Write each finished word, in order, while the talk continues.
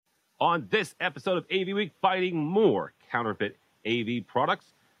On this episode of AV Week, fighting more counterfeit AV products,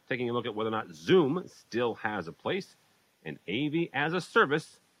 taking a look at whether or not Zoom still has a place, and AV as a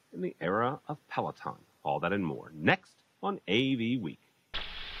service in the era of Peloton. All that and more next on AV Week.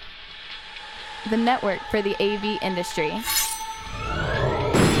 The network for the AV industry.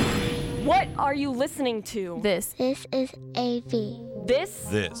 What are you listening to? This is AV.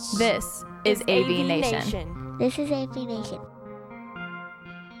 This is AV Nation. This is AV Nation.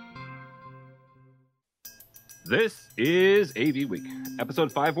 This is AV Week,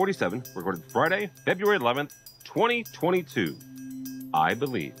 episode 547, recorded Friday, February 11th, 2022. I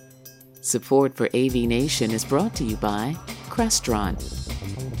believe. Support for AV Nation is brought to you by Crestron.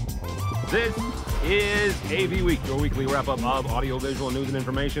 This is AV Week, your weekly wrap-up of audiovisual news and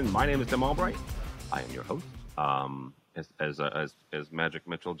information. My name is Tim Albright. I am your host. As Magic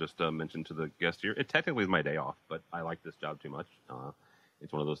Mitchell just mentioned to the guest here, it technically is my day off, but I like this job too much.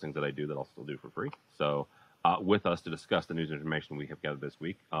 It's one of those things that I do that I'll still do for free. So with us to discuss the news and information we have gathered this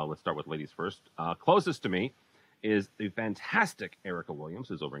week, let's start with ladies first. Closest to me is the fantastic Erica Williams,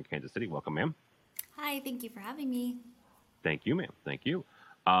 who's over in Kansas City. Welcome, ma'am. Hi, thank you for having me. Thank you, ma'am. Thank you.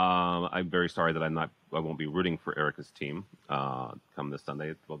 I'm very sorry that I won't be rooting for Erica's team come this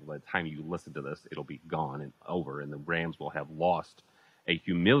Sunday. Well, by the time you listen to this, it'll be gone and over, and the Rams will have lost a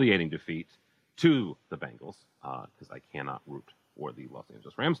humiliating defeat to the Bengals because I cannot root for the Los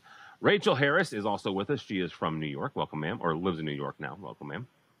Angeles Rams. Rachel Harris is also with us. She is from New York. Welcome, ma'am, or lives in New York now. Welcome, ma'am.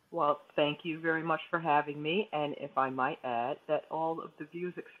 Well, thank you very much for having me, and if I might add that all of the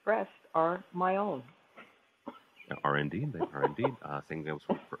views expressed are my own. Are indeed. They are indeed. Same goes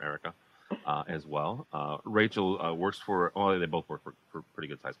for Erica as well. Rachel works for, they both work for pretty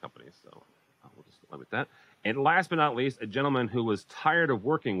good-sized companies, so we'll just go with that. And last but not least, a gentleman who was tired of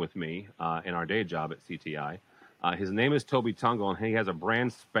working with me in our day job at CTI. His name is Toby Tungle, and he has a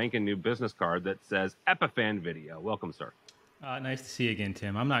brand spanking new business card that says Epiphan Video. Welcome, sir. Nice to see you again,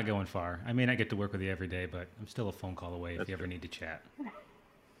 Tim. I'm not going far. I may not get to work with you every day, but I'm still a phone call away if you ever need to chat.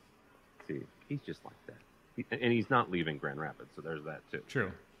 See, he's just like that. And he's not leaving Grand Rapids, so there's that, too.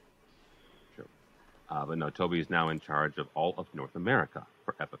 True. But no, Toby is now in charge of all of North America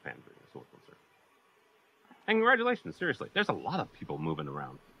for Epiphan Video. So welcome, sir. And congratulations, seriously. There's a lot of people moving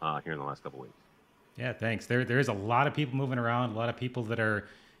around here in the last couple of weeks. Yeah, thanks. There is a lot of people moving around, a lot of people that are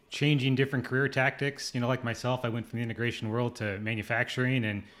changing different career tactics. You know, like myself, I went from the integration world to manufacturing,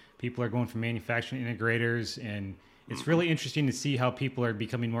 and people are going from manufacturing integrators, and it's really interesting to see how people are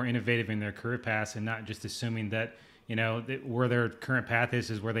becoming more innovative in their career paths and not just assuming that, you know, that where their current path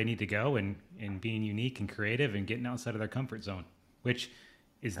is where they need to go, and being unique and creative and getting outside of their comfort zone, which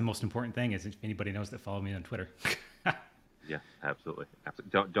is the most important thing, as if anybody knows that follow me on Twitter. Yeah, absolutely.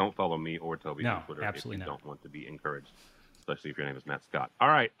 Don't follow me or Toby on Twitter if you don't want to be encouraged, especially if your name is Matt Scott. All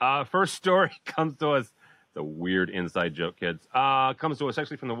right, first story comes to us. It's a weird inside joke, kids. Comes to us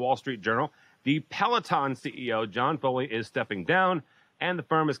actually from the Wall Street Journal. The Peloton CEO, John Foley, is stepping down, and the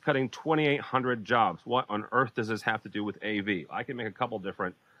firm is cutting 2,800 jobs. What on earth does this have to do with AV? I can make a couple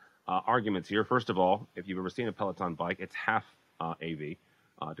different arguments here. First of all, if you've ever seen a Peloton bike, it's half AV.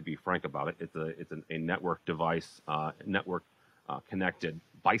 To be frank about it, it's a network device, connected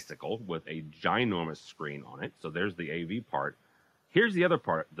bicycle with a ginormous screen on it. So there's the AV part. Here's the other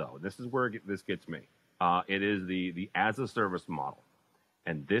part, though. This is where this gets me. It is the as-a-service model.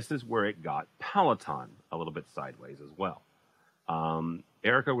 And this is where it got Peloton a little bit sideways as well.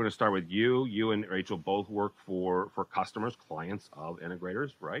 Erica, we're going to start with you. You and Rachel both work for customers, clients of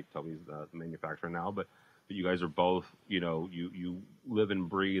integrators, right? Toby's the manufacturer now, but you guys are both, you live and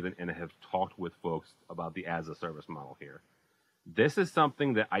breathe and have talked with folks about the as-a-service model here. This is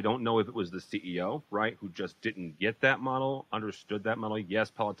something that I don't know if it was the CEO, right, who just didn't get that model, understood that model.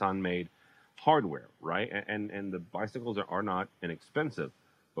 Yes, Peloton made hardware, right, and the bicycles are not inexpensive,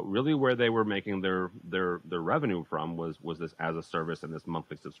 but really where they were making their revenue from was this as-a-service and this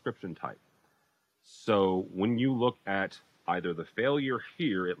monthly subscription type. So when you look at either the failure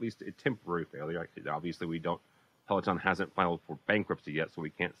here, at least a temporary failure. Obviously, Peloton hasn't filed for bankruptcy yet, so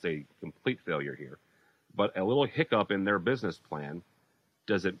we can't say complete failure here. But a little hiccup in their business plan,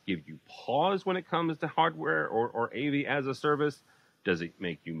 does it give you pause when it comes to hardware or AV as a service? Does it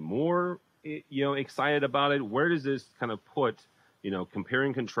make you more, excited about it? Where does this kind of put, compare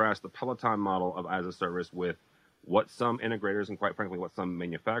and contrast the Peloton model of as a service with what some integrators and quite frankly what some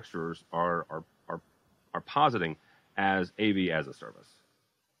manufacturers are positing as AV as a service?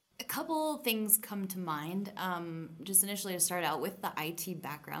 A couple things come to mind. Just initially to start out with the IT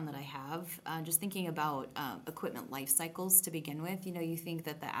background that I have, just thinking about equipment life cycles to begin with. You think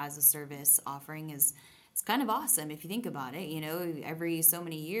that the as a service offering is it's kind of awesome if you think about it. Every so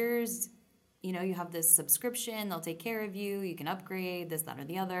many years, you have this subscription, they'll take care of you, you can upgrade this, that, or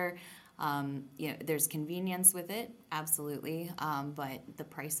the other. There's convenience with it, absolutely, but the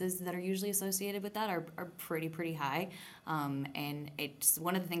prices that are usually associated with that are pretty high. And it's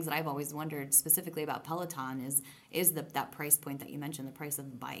one of the things that I've always wondered specifically about Peloton is that price point that you mentioned, the price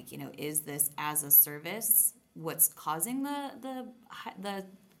of the bike. Is this as a service what's causing the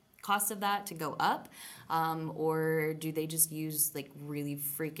cost of that to go up, or do they just use like really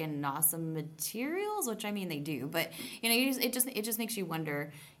freaking awesome materials, which I mean they do, but it just makes you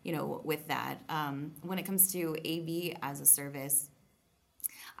wonder, with that, when it comes to AV as a service.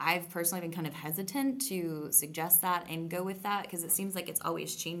 I've personally been kind of hesitant to suggest that and go with that because it seems like it's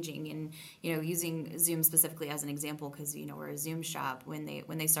always changing. And using Zoom specifically as an example, because we're a Zoom shop. When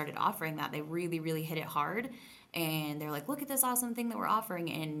they started offering that, they really hit it hard, and they're like, look at this awesome thing that we're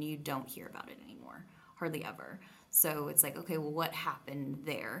offering, and you don't hear about it anymore, hardly ever. So it's like, okay, well, what happened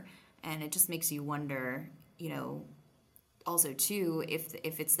there? And it just makes you wonder, also too,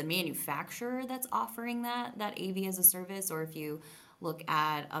 if it's the manufacturer that's offering that AV as a service, or if you look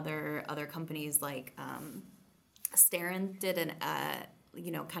at other companies like Starin did an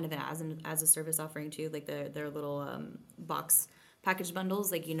kind of an as a service offering too, like their little box package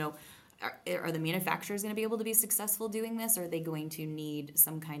bundles. Like are the manufacturers going to be able to be successful doing this, or are they going to need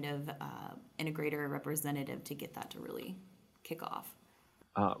some kind of integrator or representative to get that to really kick off?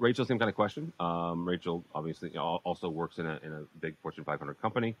 Rachel, same kind of question. Rachel obviously also works in a big Fortune 500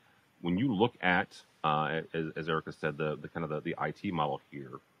 company. When you look at, as Erica said, the kind of the IT model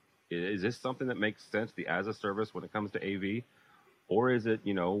here, is this something that makes sense, the as a service when it comes to AV, or is it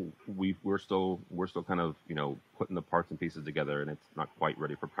we're still kind of putting the parts and pieces together and it's not quite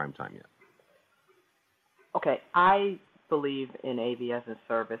ready for prime time yet? Okay, I believe in AV as a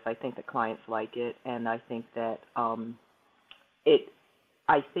service. I think that clients like it, and I think that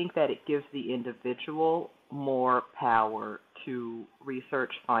it gives the individual more power to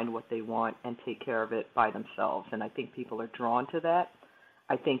research, find what they want, and take care of it by themselves. And I think people are drawn to that.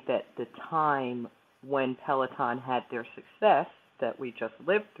 I think that the time when Peloton had their success that we just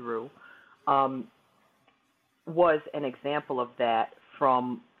lived through was an example of that,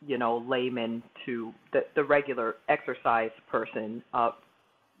 from layman to the regular exercise person,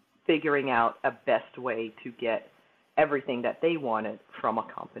 figuring out a best way to get everything that they wanted from a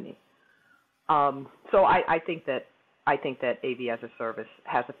company. So I think that AV as a service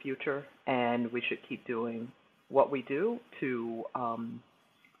has a future, and we should keep doing what we do to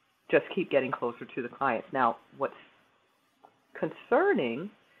just keep getting closer to the clients. Now, what's concerning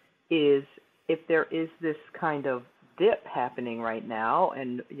is if there is this kind of dip happening right now,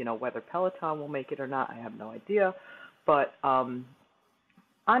 and whether Peloton will make it or not, I have no idea. But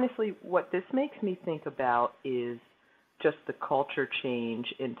honestly, what this makes me think about is just the culture change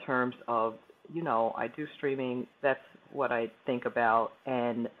in terms of, I do streaming, that's what I think about,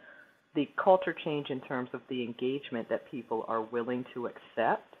 and the culture change in terms of the engagement that people are willing to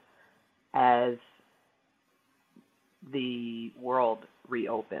accept as the world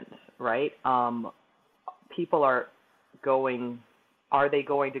reopens, right? People are they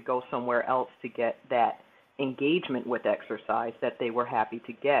going to go somewhere else to get that engagement with exercise that they were happy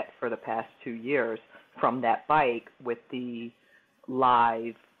to get for the past 2 years from that bike with the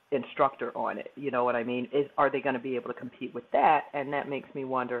live instructor on it? You know what I mean? Are they going to be able to compete with that? And that makes me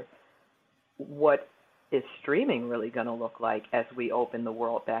wonder, what is streaming really going to look like as we open the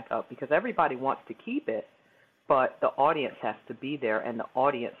world back up? Because everybody wants to keep it, but the audience has to be there, and the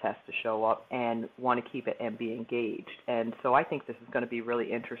audience has to show up and want to keep it and be engaged. And so I think this is going to be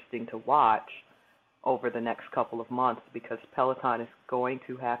really interesting to watch over the next couple of months, because Peloton is going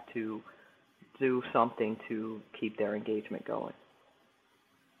to have to do something to keep their engagement going.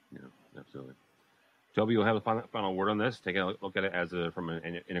 Yeah, absolutely. Toby, you'll have the final word on this. Take a look at it from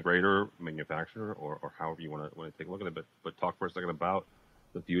an integrator, manufacturer, or however you want to take a look at it. But talk for a second about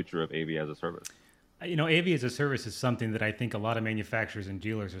the future of AV as a service. AV as a service is something that I think a lot of manufacturers and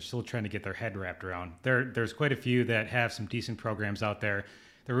dealers are still trying to get their head wrapped around. There's quite a few that have some decent programs out there.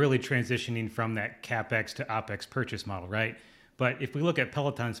 They're really transitioning from that CapEx to OpEx purchase model, right? But if we look at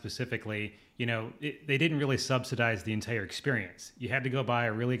Peloton specifically, they didn't really subsidize the entire experience. You had to go buy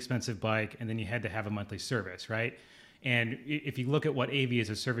a really expensive bike, and then you had to have a monthly service, right? And if you look at what AV as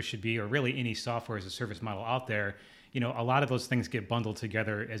a service should be, or really any software as a service model out there, a lot of those things get bundled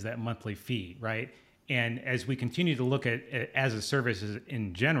together as that monthly fee, right? And as we continue to look at as a service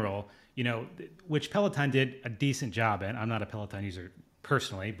in general, which Peloton did a decent job at. I'm not a Peloton user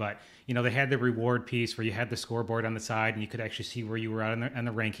personally, but they had the reward piece where you had the scoreboard on the side and you could actually see where you were on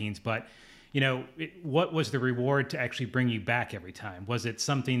the rankings. But what was the reward to actually bring you back every time? Was it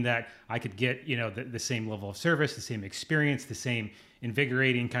something that I could get, the same level of service, the same experience, the same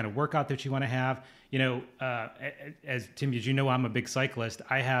invigorating kind of workout that you want to have? As Tim, as you know, I'm a big cyclist.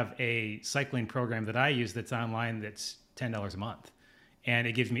 I have a cycling program that I use that's online that's $10 a month. And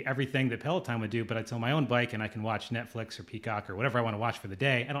it gives me everything that Peloton would do, but it's on my own bike and I can watch Netflix or Peacock or whatever I want to watch for the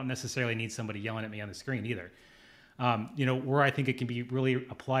day. I don't necessarily need somebody yelling at me on the screen either. Where I think it can be really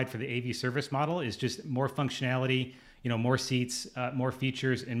applied for the AV service model is just more functionality, more seats, more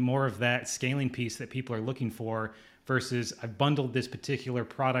features, and more of that scaling piece that people are looking for versus I've bundled this particular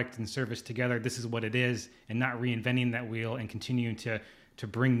product and service together. This is what it is, and not reinventing that wheel and continuing to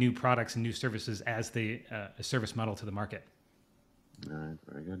bring new products and new services as a service model to the market. All right,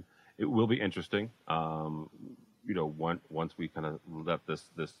 very good. It will be interesting. Once we kind of let this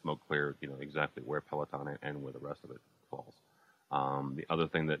smoke clear, exactly where Peloton and where the rest of it falls. The other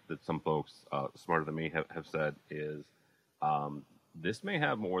thing that some folks smarter than me have said is this may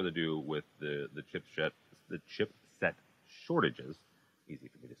have more to do with the chipset shortages, easy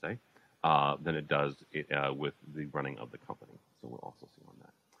for me to say, than it does with the running of the company. So we'll also see on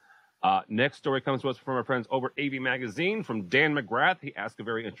that. Next story comes to us from our friends over at AV Magazine from Dan McGrath. He asked a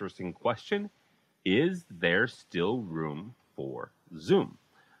very interesting question. Is there still room for Zoom?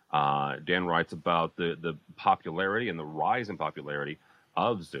 Dan writes about the popularity and the rise in popularity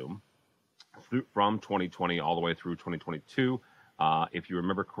of Zoom from 2020 all the way through 2022. If you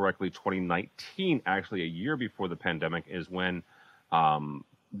remember correctly, 2019, actually a year before the pandemic, is when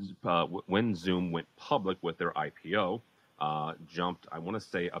Zoom went public with their IPO. Jumped, I want to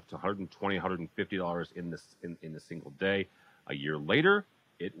say, up to $120, $150 in a single day. A year later,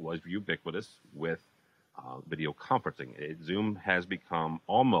 it was ubiquitous with video conferencing. Zoom has become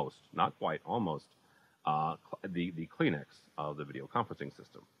almost, not quite, almost the Kleenex of the video conferencing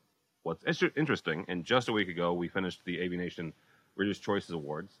system. What's interesting, and just a week ago, we finished the AV Nation Readers' Choices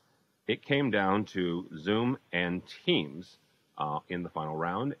Awards. It came down to Zoom and Teams in the final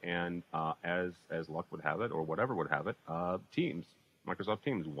round, and as luck would have it, or whatever would have it, Microsoft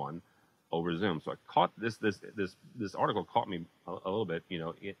Teams won over Zoom. So I caught this article caught me a little bit,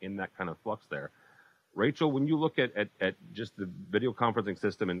 in that kind of flux there. Rachel, when you look at just the video conferencing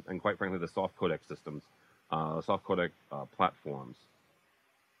system and quite frankly the soft codec systems, soft codec platforms,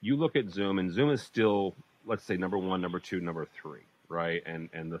 you look at Zoom, and Zoom is still, let's say, number one, number two, number three, right?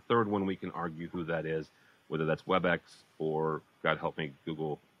 And the third one, we can argue who that is, whether that's WebEx or, God help me,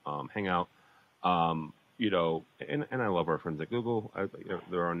 Google Hangout. And I love our friends at Google.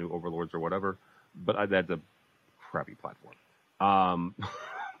 There are new overlords or whatever, but that's a crappy platform.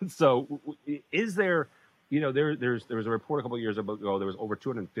 So is there, there was a report a couple of years ago, there was over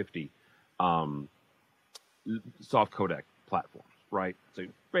 250 soft codec platforms, right? So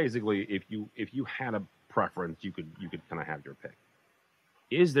basically, if you had a preference, you could kind of have your pick.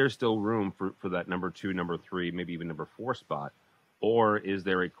 Is there still room for that number two, number three, maybe even number four spot? Or is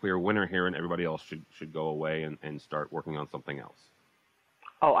there a clear winner here and everybody else should go away and start working on something else?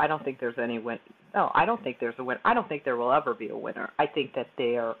 Oh, I don't think there's any win. No, I don't think there's a win. I don't think there will ever be a winner. I think that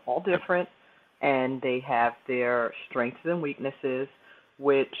they are all different and they have their strengths and weaknesses,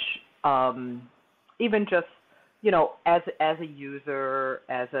 which even just, as a user,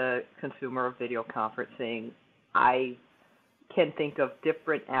 as a consumer of video conferencing, I can think of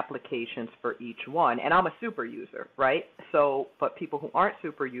different applications for each one. And I'm a super user, right? So, but people who aren't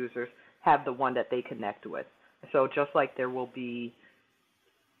super users have the one that they connect with. So just like there will be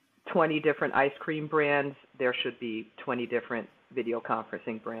 20 different ice cream brands, there should be 20 different video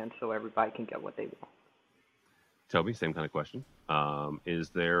conferencing brands so everybody can get what they want. Toby, same kind of question. Is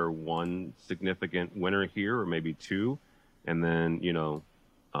there one significant winner here, or maybe two? And then,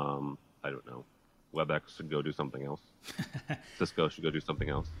 I don't know, WebEx should go do something else. Cisco should go do something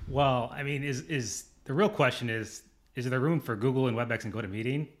else. Well, I mean, is the real question is there room for Google and WebEx and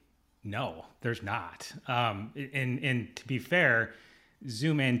GoToMeeting? No, there's not. And to be fair,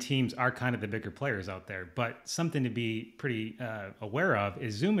 Zoom and Teams are kind of the bigger players out there, but something to be pretty aware of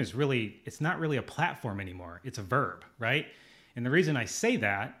is Zoom is really, it's not really a platform anymore. It's a verb, right? And the reason I say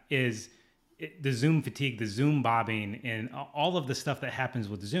that is the Zoom fatigue, the Zoom bobbing, and all of the stuff that happens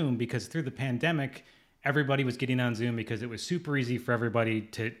with Zoom, because through the pandemic, everybody was getting on Zoom because it was super easy for everybody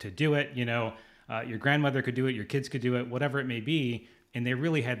to do it. Your grandmother could do it, your kids could do it, whatever it may be, and they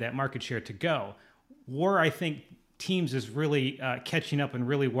really had that market share to go. Where I think Teams is really catching up, and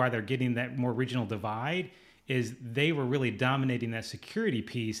really why they're getting that more regional divide is they were really dominating that security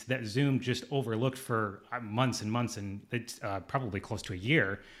piece that Zoom just overlooked for months and months, and it's probably close to a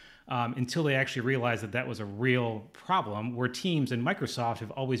year. until they actually realized that that was a real problem, where Teams and Microsoft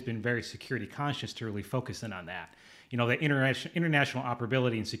have always been very security conscious to really focus in on that. You know, the international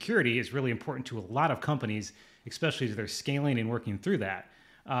operability and security is really important to a lot of companies, especially as they're scaling and working through that.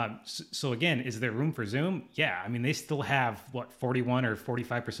 So again, is there room for Zoom? Yeah, I mean, they still have, 41 or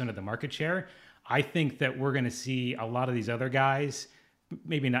 45% of the market share. I think that we're going to see a lot of these other guys,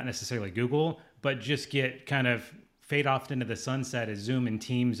 maybe not necessarily Google, but just get kind of fade off into the sunset as Zoom and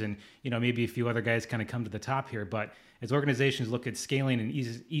Teams and, maybe a few other guys kind of come to the top here. But as organizations look at scaling and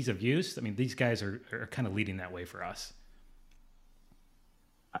ease of use, I mean, these guys are kind of leading that way for us.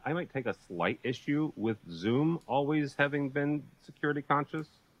 I might take a slight issue with Zoom always having been security conscious.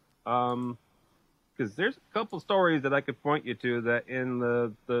 Because there's a couple stories that I could point you to that in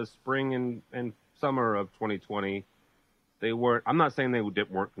the spring and summer of 2020, they weren't, I'm not saying they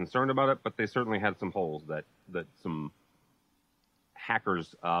weren't concerned about it, but they certainly had some holes that some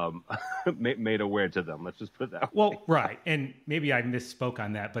hackers made aware to them. Let's just put it that way. Well, right. And maybe I misspoke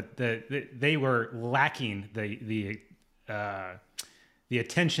on that, but they were lacking the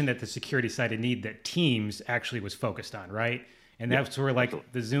attention that the security side would need that Teams actually was focused on, right? And that's where,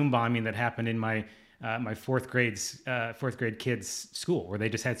 like, the Zoom bombing that happened in my fourth grade kids' school, where they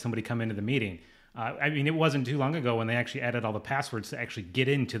just had somebody come into the meeting. I mean, it wasn't too long ago when they actually added all the passwords to actually get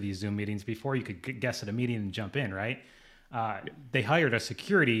into these Zoom meetings before you could guess at a meeting and jump in, right? They hired a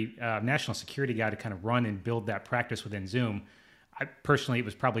national security guy to kind of run and build that practice within Zoom. Personally, it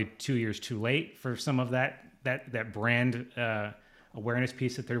was probably 2 years too late for some of that brand awareness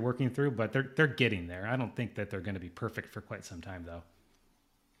piece that they're working through, but they're getting there. I don't think that they're going to be perfect for quite some time, though.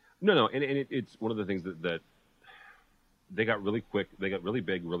 No, and it's one of the things that they got really quick. They got really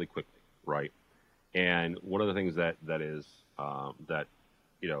big really quickly, right? And one of the things that is that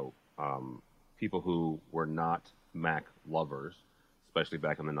people who were not Mac lovers, especially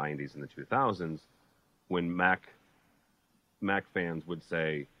back in the 90s and the 2000s, when Mac fans would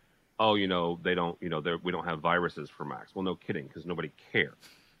say, "Oh, they don't, we don't have viruses for Macs." Well, no kidding, because nobody cared,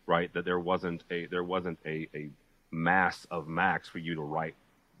 right? That there wasn't a mass of Macs for you to write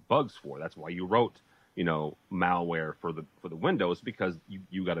bugs for. That's why you wrote, malware for the Windows, because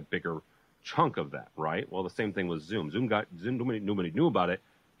you got a bigger chunk of that, right? Well, the same thing with Zoom. Zoom nobody knew about it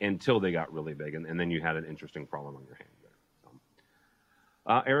until they got really big, and then you had an interesting problem on your hands there.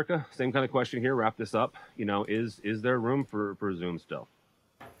 So, Erica, same kind of question here. Wrap this up. Is there room for Zoom still?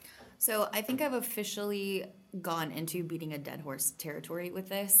 So I think I've officially gone into beating a dead horse territory with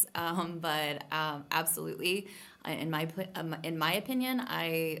this, but absolutely, in my opinion,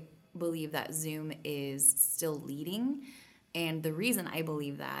 I believe that Zoom is still leading, and the reason I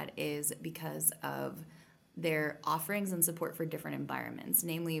believe that is because of their offerings and support for different environments,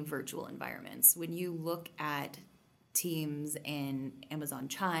 namely virtual environments. When you look at Teams in Amazon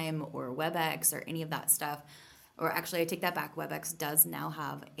Chime or WebEx or any of that stuff, or actually I take that back, WebEx does now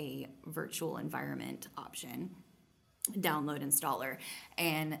have a virtual environment option, download installer,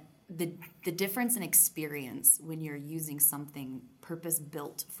 and the difference in experience when you're using something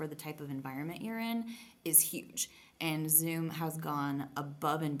purpose-built for the type of environment you're in is huge. And Zoom has gone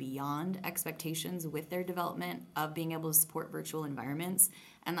above and beyond expectations with their development of being able to support virtual environments,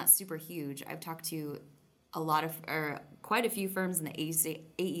 and that's super huge. I've talked to quite a few firms in the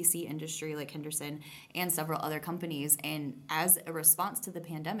AEC industry, like Henderson and several other companies, and as a response to the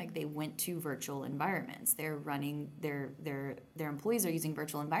pandemic, they went to virtual environments. They're running their employees are using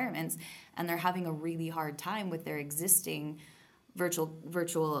virtual environments, and they're having a really hard time with their existing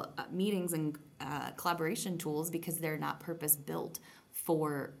virtual meetings and collaboration tools because they're not purpose built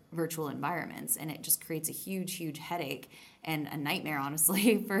for virtual environments, and it just creates a huge headache and a nightmare,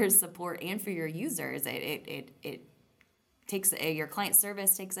 honestly, for support and for your users. It takes your client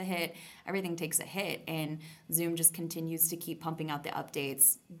service takes a hit, everything takes a hit, and Zoom just continues to keep pumping out the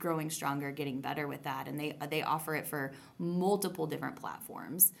updates, growing stronger, getting better with that, and they offer it for multiple different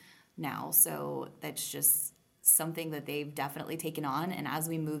platforms now. So that's just something that they've definitely taken on, and as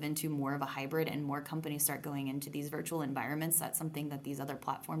we move into more of a hybrid and more companies start going into these virtual environments, that's something that these other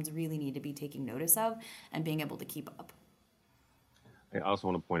platforms really need to be taking notice of and being able to keep up. I also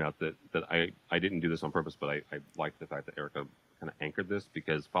want to point out that I didn't do this on purpose, but I like the fact that Erica kind of anchored this,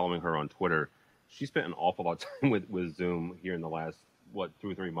 because following her on Twitter, she spent an awful lot of time with Zoom here in the last 2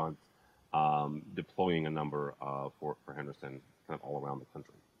 or 3 months, deploying a number for Henderson kind of all around the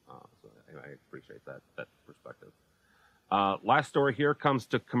country. So I appreciate that perspective. Last story here comes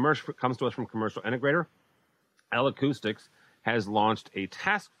to us from Commercial Integrator. L Acoustics has launched a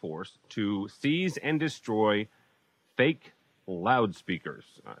task force to seize and destroy fake loudspeakers.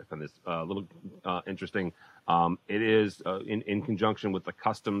 I found this a little interesting. It is in conjunction with the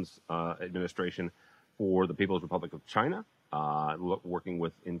Customs Administration for the People's Republic of China, working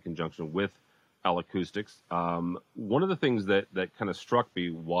in conjunction with L-Acoustics. One of the things that kind of struck me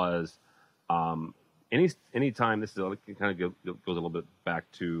was anytime, this is kind of goes a little bit back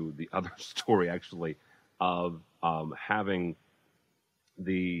to the other story actually of having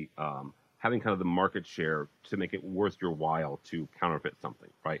kind of the market share to make it worth your while to counterfeit something,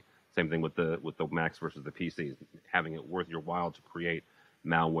 right? Same thing with the Macs versus the PCs, having it worth your while to create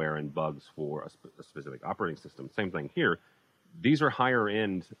malware and bugs for a specific operating system. Same thing here. These are higher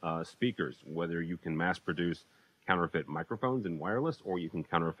end speakers, whether you can mass produce counterfeit microphones and wireless, or you can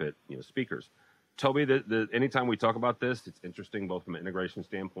counterfeit speakers. Toby, anytime we talk about this, it's interesting both from an integration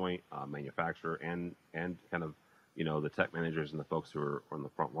standpoint, manufacturer, and kind of the tech managers and the folks who are on the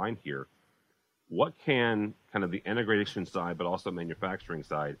front line here. What can kind of the integration side, but also manufacturing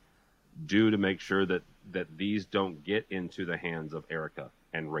side, do to make sure that these don't get into the hands of Erica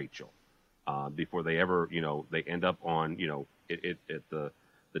and Rachel before they ever, they end up on, at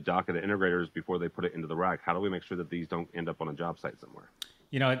the dock of the integrators before they put it into the rack? How do we make sure that these don't end up on a job site somewhere?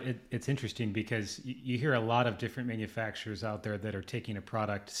 It's interesting because you hear a lot of different manufacturers out there that are taking a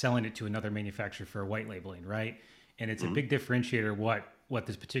product, selling it to another manufacturer for white labeling, right? And it's a big differentiator what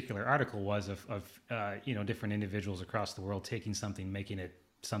this particular article was of different individuals across the world taking something, making it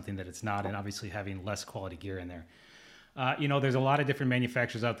something that it's not, and obviously having less quality gear in there. There's a lot of different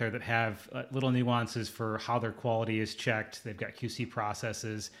manufacturers out there that have little nuances for how their quality is checked. They've got QC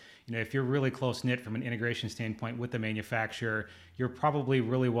processes. If you're really close knit from an integration standpoint with the manufacturer, you're probably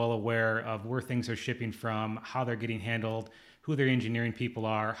really well aware of where things are shipping from, how they're getting handled, who their engineering people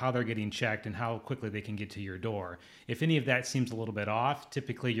are, how they're getting checked, and how quickly they can get to your door. If any of that seems a little bit off,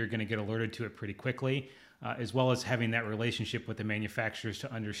 typically you're going to get alerted to it pretty quickly, as well as having that relationship with the manufacturers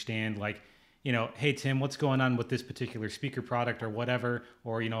to understand, like, hey, Tim, what's going on with this particular speaker product or whatever?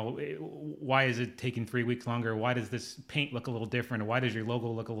 Or, why is it taking 3 weeks longer? Why does this paint look a little different? Or why does your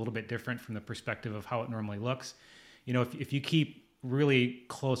logo look a little bit different from the perspective of how it normally looks? If you keep really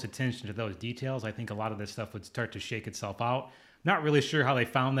close attention to those details, I think a lot of this stuff would start to shake itself out. Not really sure how they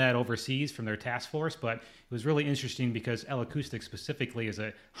found that overseas from their task force, but it was really interesting because L-Acoustics specifically is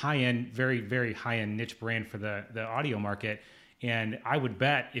a high-end, very, very high-end niche brand for the audio market. And I would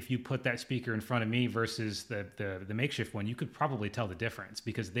bet if you put that speaker in front of me versus the makeshift one, you could probably tell the difference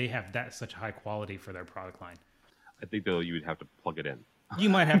because they have such high quality for their product line. I think, though, you would have to plug it in. You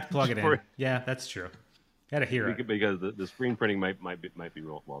might have to plug it in. Yeah, that's true. Gotta hear it. Because the screen printing might be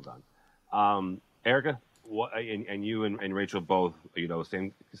real well done. Erica, and you and Rachel both,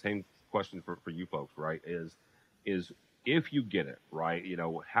 same question for you folks, right? Is if you get it, right,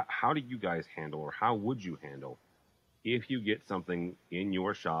 how do you guys handle, or how would you handle if you get something in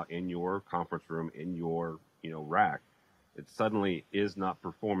your shop, in your conference room, in your rack, it suddenly is not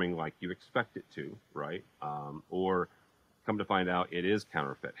performing like you expect it to, right? Or come to find out it is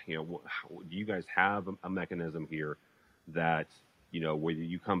counterfeit. Do you guys have a mechanism here that whether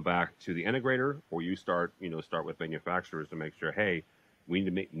you come back to the integrator or you start with manufacturers to make sure, hey, we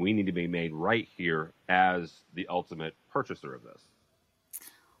need to be made right here as the ultimate purchaser of this?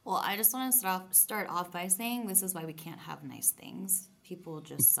 Well, I just want to start off by saying this is why we can't have nice things. People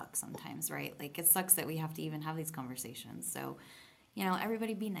just suck sometimes, right? Like, it sucks that we have to even have these conversations. So,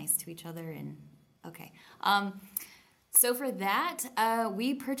 everybody be nice to each other. And okay. So for that,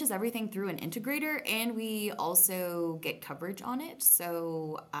 we purchase everything through an integrator, and we also get coverage on it.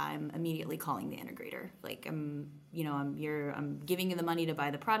 So I'm immediately calling the integrator. Like, I'm giving you the money to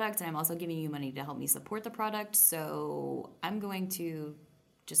buy the product, and I'm also giving you money to help me support the product. So I'm going to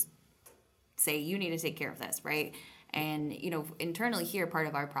just say, you need to take care of this, right? And, internally here, part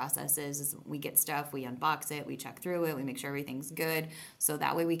of our process is we get stuff, we unbox it, we check through it, we make sure everything's good. So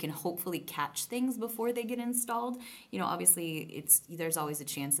that way we can hopefully catch things before they get installed. Obviously there's always a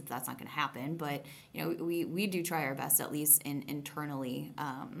chance that that's not going to happen, but, we do try our best, at least internally.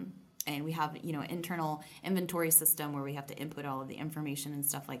 And we have, internal inventory system where we have to input all of the information and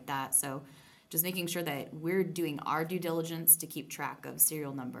stuff like that. So just making sure that we're doing our due diligence to keep track of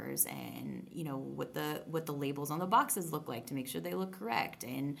serial numbers and, what the labels on the boxes look like to make sure they look correct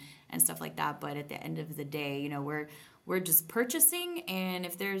and stuff like that. But at the end of the day, we're just purchasing, and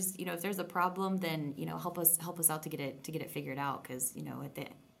if there's a problem, then, help us out to get it figured out. Cause,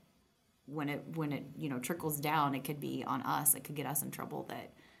 when it trickles down, it could be on us. It could get us in trouble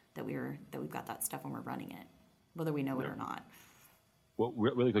that we've got that stuff when we're running it, whether we know it or not. Well,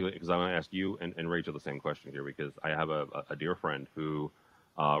 really quickly, because I want to ask you and Rachel the same question here, because I have a dear friend who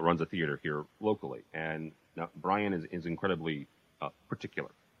runs a theater here locally. And now Brian is incredibly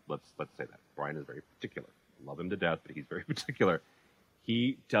particular. Let's say that. Brian is very particular. Love him to death, but he's very particular.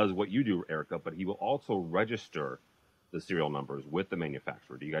 He does what you do, Erica, but he will also register the serial numbers with the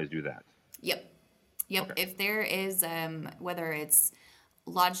manufacturer. Do you guys do that? Yep. Okay. If there is, whether it's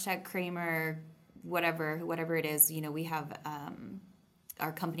Logitech, Kramer, whatever it is, we have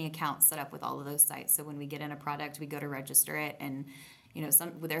our company account set up with all of those sites. So when we get in a product, we go to register it, and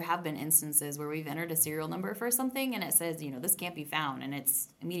there have been instances where we've entered a serial number for something, and it says, this can't be found, and it's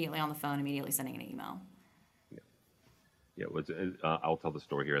immediately on the phone, immediately sending an email. Yeah, I'll tell the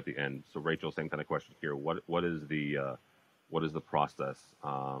story here at the end. So Rachel, same kind of question here. What is the process?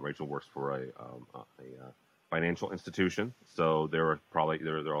 Rachel works for a financial institution, so there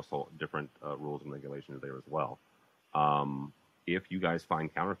are also different rules and regulations there as well. If you guys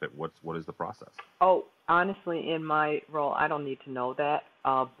find counterfeit, what is the process? Oh, honestly, in my role, I don't need to know that.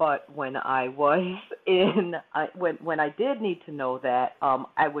 But when I was when I did need to know that,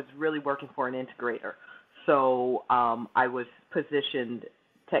 I was really working for an integrator. So I was positioned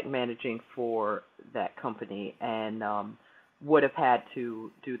tech managing for that company, and would have had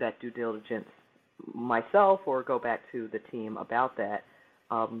to do that due diligence myself or go back to the team about that.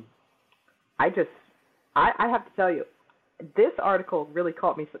 I have to tell you, this article really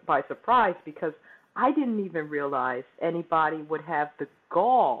caught me by surprise, because I didn't even realize anybody would have the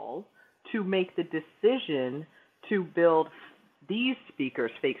gall to make the decision to build these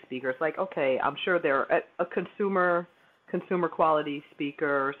speakers, fake speakers. Like, okay, I'm sure they're a consumer quality speaker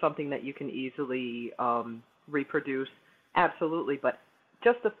or something that you can easily reproduce. Absolutely. But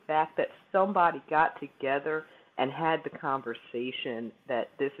just the fact that somebody got together and had the conversation that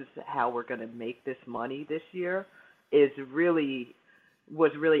this is how we're going to make this money this year was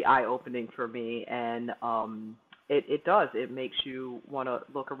really eye-opening for me. And it makes you want to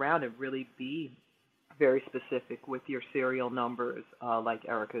look around and really be very specific with your serial numbers, like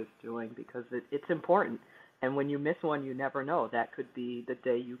Erica is doing, because it's important. And when you miss one, you never know. That could be the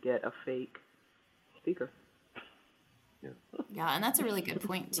day you get a fake speaker. Yeah, and that's a really good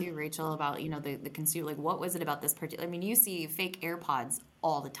point too, Rachel, about the consumer. Like, what was it about this particular? I mean, you see fake AirPods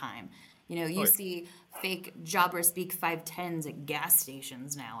all the time. You see fake Jabra Speak 510s at gas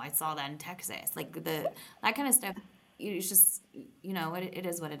stations now. I saw that in Texas. Like that kind of stuff. It's just it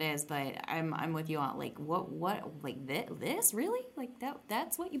is what it is. But I'm with you on like what like this really like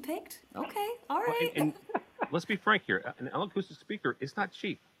that's what you picked. Okay, all right. And let's be frank here. An acoustic speaker is not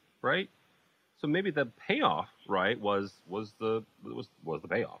cheap, right? So maybe the payoff, right, was the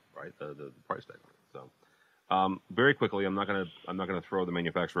payoff, right? The price tag. So, very quickly, I'm not gonna throw the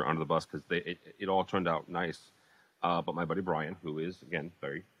manufacturer under the bus, because it all turned out nice. But my buddy Brian, who is again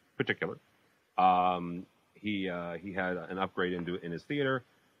very particular, he had an upgrade in his theater.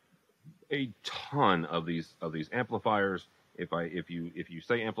 A ton of these amplifiers. If you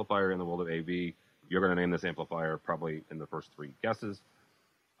say amplifier in the world of AV, you're gonna name this amplifier probably in the first 3 guesses.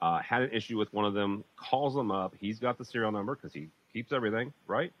 Had an issue with one of them, calls them up. He's got the serial number because he keeps everything,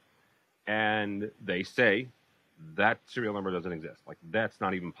 right? And they say that serial number doesn't exist. Like, that's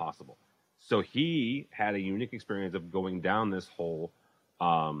not even possible. So he had a unique experience of going down this whole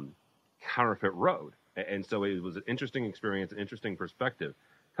counterfeit road. And so it was an interesting experience, an interesting perspective.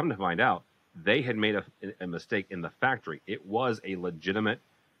 Come to find out, they had made a mistake in the factory. It was a legitimate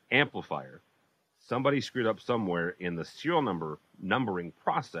amplifier. Somebody screwed up somewhere in the serial numbering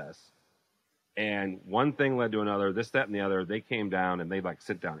process, and one thing led to another, this, that, and the other. They came down and they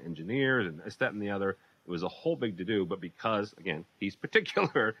sit down engineers and this, that, and the other. It was a whole big to-do, but because, again, he's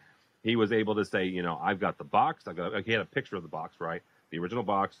particular, he was able to say, I've got the box. He had a picture of the box, right? The original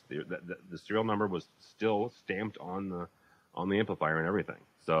box, the serial number was still stamped on the amplifier and everything.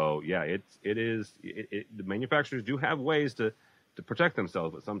 So, yeah, the manufacturers do have ways to protect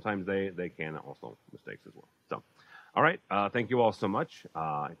themselves, but sometimes they can also mistakes as well. So, all right. Thank you all so much.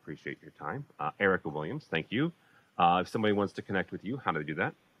 I appreciate your time. Erica Williams, thank you. If somebody wants to connect with you, how do they do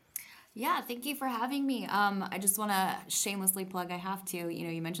that? Yeah, thank you for having me. I just want to shamelessly plug, I have to,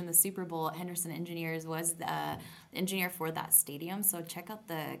 you mentioned the Super Bowl. Henderson Engineers was the engineer for that stadium. So check out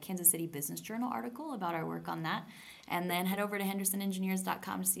the Kansas City Business Journal article about our work on that. And then head over to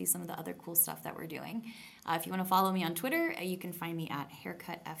hendersonengineers.com to see some of the other cool stuff that we're doing. If you want to follow me on Twitter, you can find me at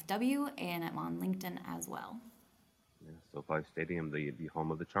HaircutFW, and I'm on LinkedIn as well. Yeah, SoFi Stadium, the home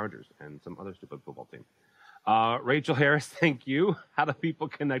of the Chargers and some other stupid football team. Rachel Harris, thank you. How do people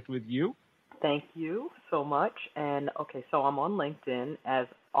connect with you? Thank you so much. And okay, so I'm on LinkedIn as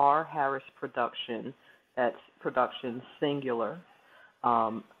R. Harris Production. That's production singular,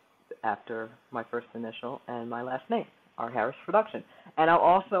 after my first initial and my last name. R Harris Production. And I'm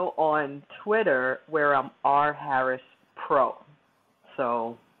also on Twitter where I'm R Harris Pro.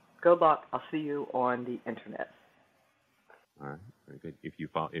 So good luck. I'll see you on the internet. All right, very good. If you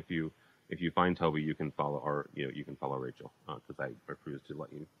find Toby, you can follow you can follow Rachel because I refuse to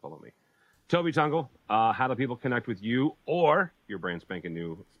let you follow me. Toby Tungle, how do people connect with you or your brand spanking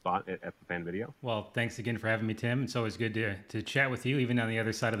new spot at the Fan Video? Well, thanks again for having me, Tim. It's always good to chat with you, even on the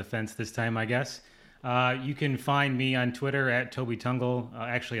other side of the fence this time, I guess. You can find me on Twitter at Toby Tungle,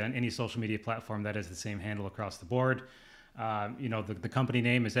 actually on any social media platform that is the same handle across the board. The company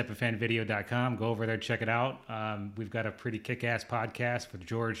name is epifanvideo.com. Go over there, check it out. We've got a pretty kick-ass podcast with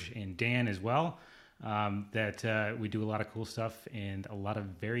George and Dan as well. That we do a lot of cool stuff and a lot of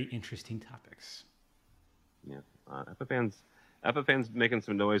very interesting topics. Yeah, Epifans making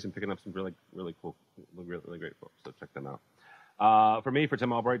some noise and picking up some really cool, really great folks. So check them out. For me, for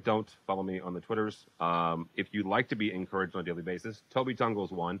Tim Albright, don't follow me on the Twitters. If you'd like to be encouraged on a daily basis, Toby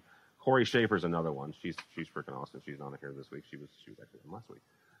Tungle's one. Corey Schaefer's another one. She's freaking awesome. She's on here this week. She was actually on last week.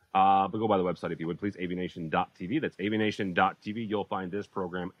 But go by the website if you would, please, avnation.tv. That's avnation.tv. You'll find this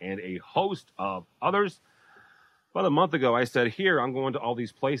program and a host of others. About a month ago, I said, here, I'm going to all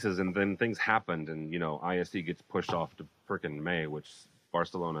these places, and then things happened, and, ISE gets pushed off to frickin' May, which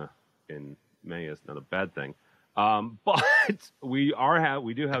Barcelona in May is not a bad thing. But we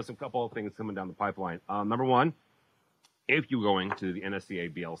do have some couple of things coming down the pipeline. Number one, if you're going to the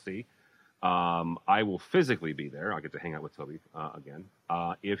NSCA BLC, I will physically be there. I'll get to hang out with Toby again.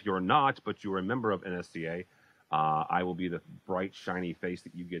 If you're not, but you're a member of NSCA, I will be the bright, shiny face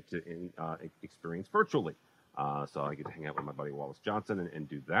that you get to experience virtually. So I get to hang out with my buddy Wallace Johnson and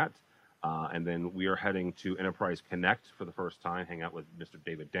do that. And then we are heading to Enterprise Connect for the first time, hang out with Mr.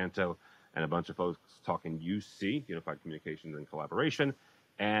 David Danto and a bunch of folks talking UC, Unified Communications and Collaboration.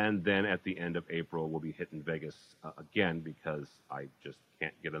 And then at the end of April, we'll be hitting Vegas again because I just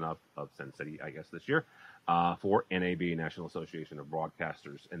can't get enough of Sin City, I guess, this year for NAB, National Association of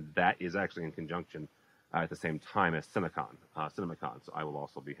Broadcasters. And that is actually in conjunction at the same time as CinemaCon. So I will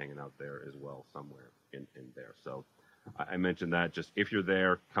also be hanging out there as well somewhere in there. So I mentioned that just if you're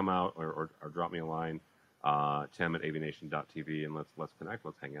there, come out or drop me a line, Tim at avnation.tv, and let's connect,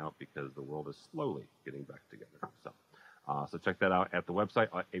 let's hang out because the world is slowly getting back together. So check that out at the website,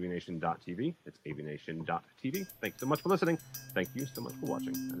 avnation.tv. It's avnation.tv. Thanks so much for listening. Thank you so much for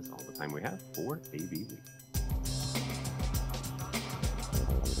watching. That is all the time we have for AV Week.